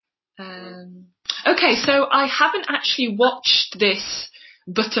Okay, so I haven't actually watched this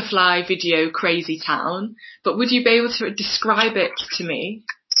butterfly video, Crazy Town, but would you be able to describe it to me?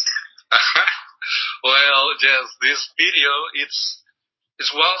 Well, yes, this video, I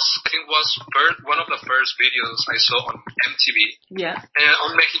think was one of the first videos I saw on MTV. Yeah. And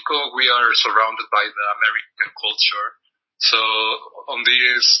on Mexico, we are surrounded by the American culture. So on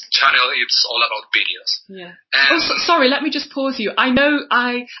this channel, it's all about videos. Yeah. And Sorry, let me just pause you. I know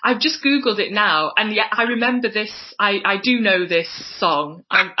I've just Googled it now, and yet I remember this. I do know this song.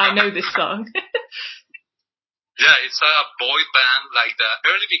 I know this song. Yeah, it's a boy band, like the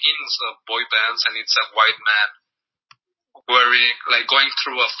early beginnings of boy bands, and it's a white man going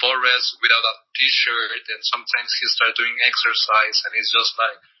through a forest without a t-shirt, and sometimes he starts doing exercise, and it's just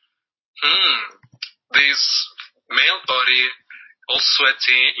like, this male body, all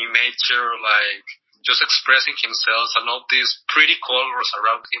sweaty in nature, like just expressing himself, and all these pretty colors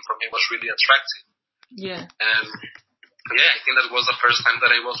around him for me was really attractive. Yeah. And yeah, I think that was the first time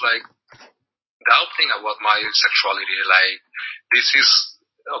that I was like doubting about my sexuality. Like, this is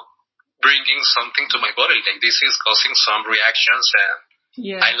bringing something to my body. Like, this is causing some reactions,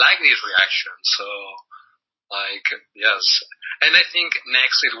 and I like these reactions. So, like, yes. And I think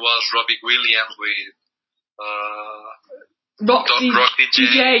next it was Robbie Williams with Rocky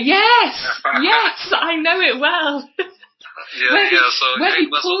DJ. Yes, yes, I know it well. So where he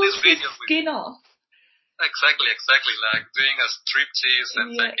it was all pulls these his videos skin off. Exactly. Like doing a striptease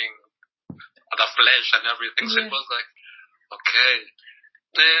and taking the flesh and everything. So it was like, okay.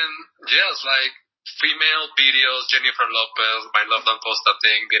 And yes, like female videos, Jennifer Lopez, my Love Don't Costa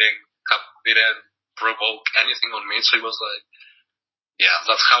thing didn't provoke anything on me. So it was like, yeah,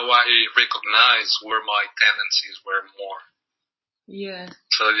 that's how I recognize where my tendencies were more. Yeah.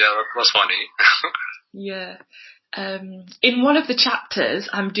 So yeah, that was funny. Yeah. In one of the chapters,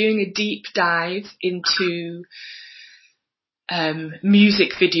 I'm doing a deep dive into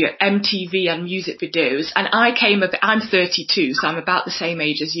music video, MTV and music videos, and I'm 32, so I'm about the same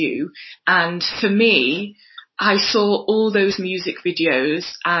age as you, and for me, I saw all those music videos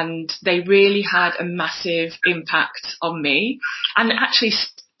and they really had a massive impact on me, and actually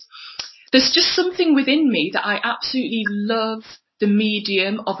there's just something within me that I absolutely love the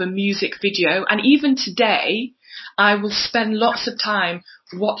medium of a music video, and even today I will spend lots of time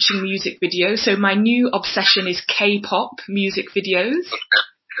watching music videos. So my new obsession is K-pop music videos.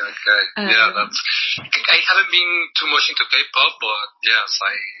 Okay. I haven't been too much into K-pop, but yes,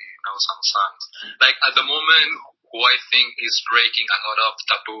 I know some songs. Like at the moment, who I think is breaking a lot of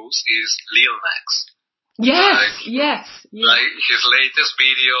taboos is Lil Nas. Yes. Like his latest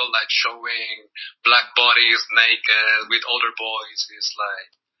video, like showing black bodies naked with older boys, is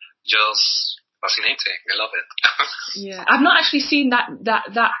like just fascinating. I love it. Yeah, I've not actually seen that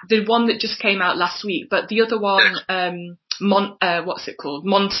the one that just came out last week, but the other one, what's it called?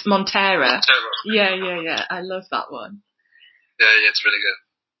 Montera. Yeah. I love that one. Yeah, it's really good.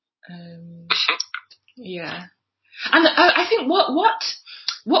 Yeah, and I think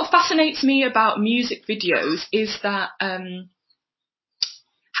what fascinates me about music videos is that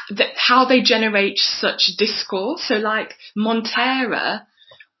how they generate such discourse. So like Montera,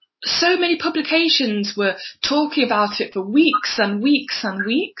 so many publications were talking about it for weeks and weeks and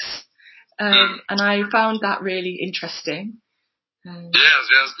weeks, and I found that really interesting. Yes.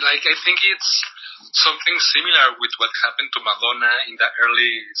 Like I think it's something similar with what happened to Madonna in the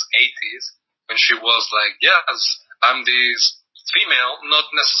early 80s when she was like, yes, I'm this female, not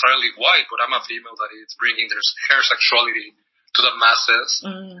necessarily white, but I'm a female that is bringing her sexuality to the masses,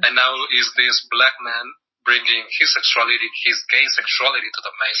 and now is this black man bringing his sexuality, his gay sexuality to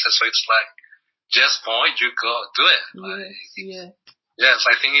the masses. So it's like, just point, you go, do it. Yes,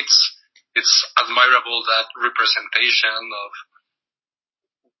 I think it's admirable, that representation of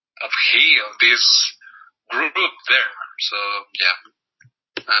this group there. So yeah,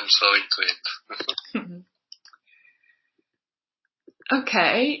 I'm so into it.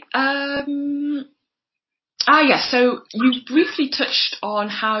 Okay. So you briefly touched on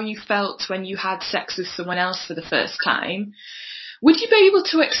how you felt when you had sex with someone else for the first time. Would you be able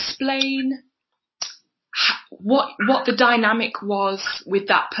to explain what the dynamic was with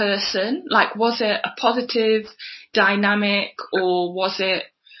that person? Like, was it a positive dynamic, or was it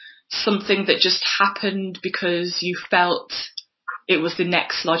something that just happened because you felt it was the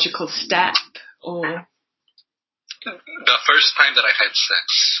next logical step? Or the first time that I had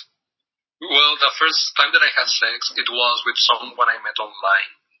sex. Well, the first time that I had sex, it was with someone I met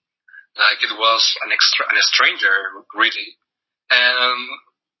online. Like, it was a stranger, really. And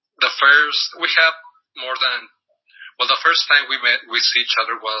we have well, the first time we see each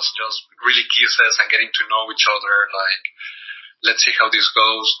other was just really kisses and getting to know each other. Like, let's see how this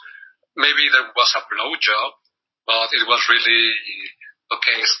goes. Maybe there was a blowjob, but it was really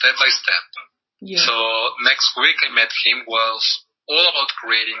okay, step by step. Yeah. So next week I met him was all about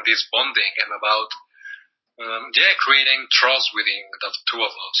creating this bonding and about creating trust within the two of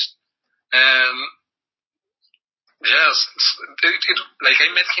us. And yes, like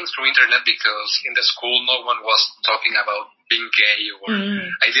I met him through internet because in the school no one was talking about being gay, or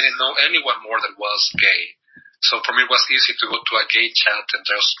I didn't know anyone more that was gay. So for me it was easy to go to a gay chat and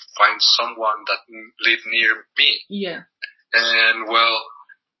just find someone that lived near me. Yeah. And well,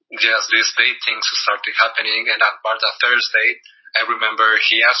 yes, these things started happening, and about a Thursday, I remember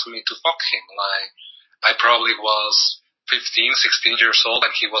he asked me to fuck him. Like, I probably was 15, 16 years old,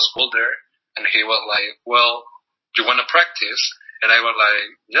 and he was older, and he was like, well, do you want to practice? And I was like,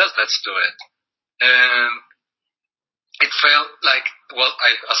 yes, let's do it. And it felt like, well,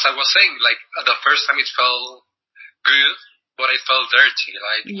 as I was saying, like, the first time it felt good, but I felt dirty.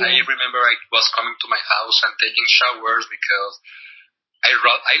 Like, I remember I was coming to my house and taking showers because I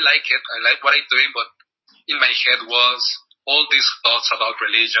like it. I like what I'm doing, but in my head was all these thoughts about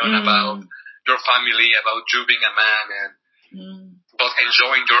religion, about your family, about you being a man, and but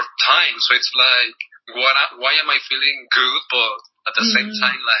enjoying your time. So it's like, why am I feeling good, but at the same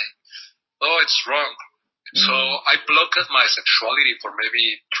time, like, oh, it's wrong. So I blocked my sexuality for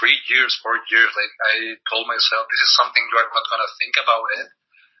maybe 3 years, 4 years. Like, I told myself, this is something you're not gonna think about it.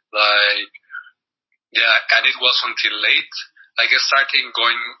 Like, yeah, and it was until late. Like, I started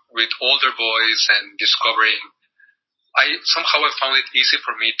going with older boys and discovering. I found it easy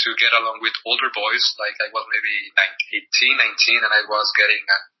for me to get along with older boys. Like, I was maybe 18, 19, and I was getting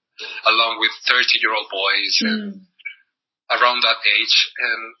along with 30-year-old boys and around that age.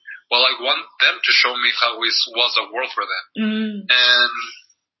 And well, I want them to show me how it was the world for them. And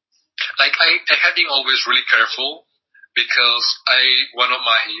like, I have been always really careful because one of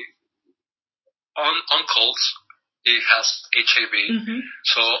my uncles, he has HIV.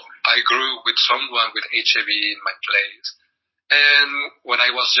 So I grew with someone with HIV in my place. And when I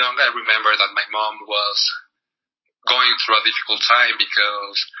was young, I remember that my mom was going through a difficult time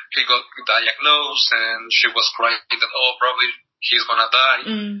because he got diagnosed and she was crying that, oh, probably he's gonna die.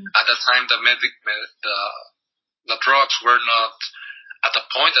 At the time, the drugs were not at the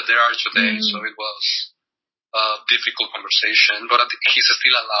point that they are today, so it was a difficult conversation. But he's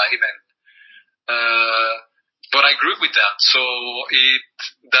still alive, and but I grew with that, so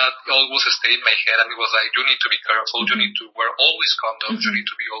that always stayed in my head, and it was like, you need to be careful, you need to wear always condoms, you need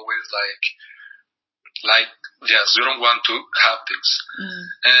to be always like, yes, you don't want to have this.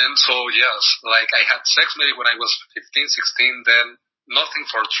 And so, yes, like, I had sex maybe when I was 15, 16, then nothing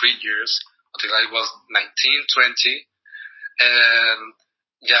for 3 years until I was 19, 20. And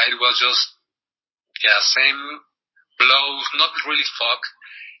yeah, it was just, same blows, not really fuck.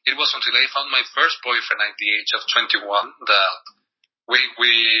 It was until I found my first boyfriend at the age of 21 that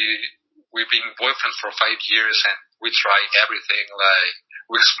we've been boyfriends for 5 years, and we try everything, like,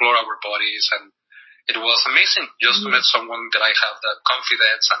 we explore our bodies, and it was amazing just to meet someone that I have the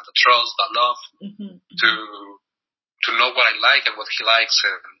confidence and the trust, the love to know what I like and what he likes.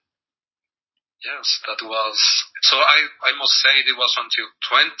 And yes, that was, so I must say it was until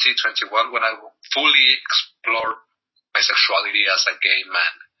 2021 when I fully explored my sexuality as a gay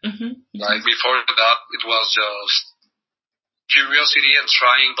man. Like, before that, it was just curiosity and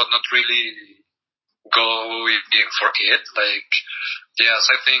trying, but not really going for it. Like, yes,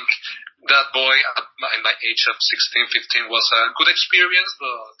 I think that boy at my age of 16, 15 was a good experience,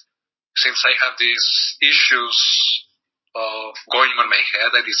 but since I have these issues of going on my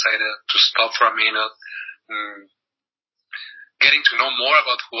head, I decided to stop for a minute, getting to know more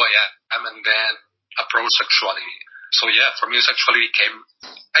about who I am, and then approach sexuality. So yeah, for me, sexuality came,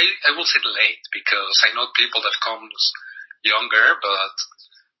 I will say late, because I know people that comes younger, but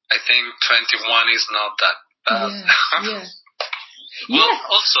I think 21 is not that bad. Yeah. Well,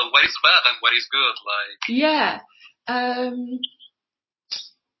 also, what is bad and what is good, like. Yeah.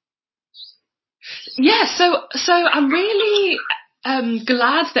 So I'm really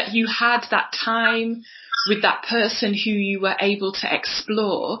glad that you had that time with that person who you were able to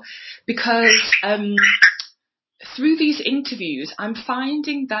explore, because through these interviews I'm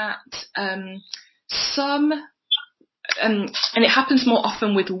finding that some, and it happens more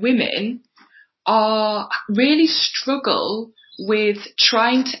often with women, are really struggle with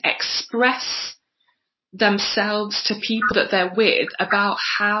trying to express themselves to people that they're with about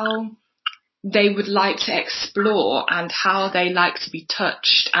how they would like to explore and how they like to be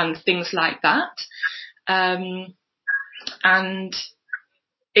touched and things like that. And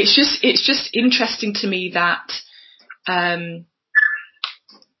it's just interesting to me that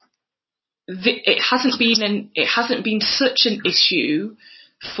it hasn't been such an issue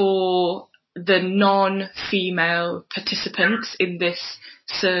for the non-female participants in this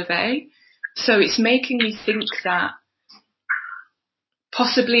survey. So it's making me think that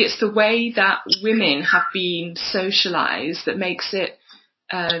possibly it's the way that women have been socialised that makes it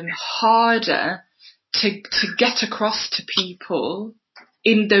harder to get across to people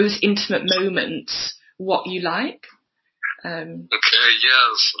in those intimate moments what you like. Okay,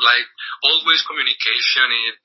 yes, like always communication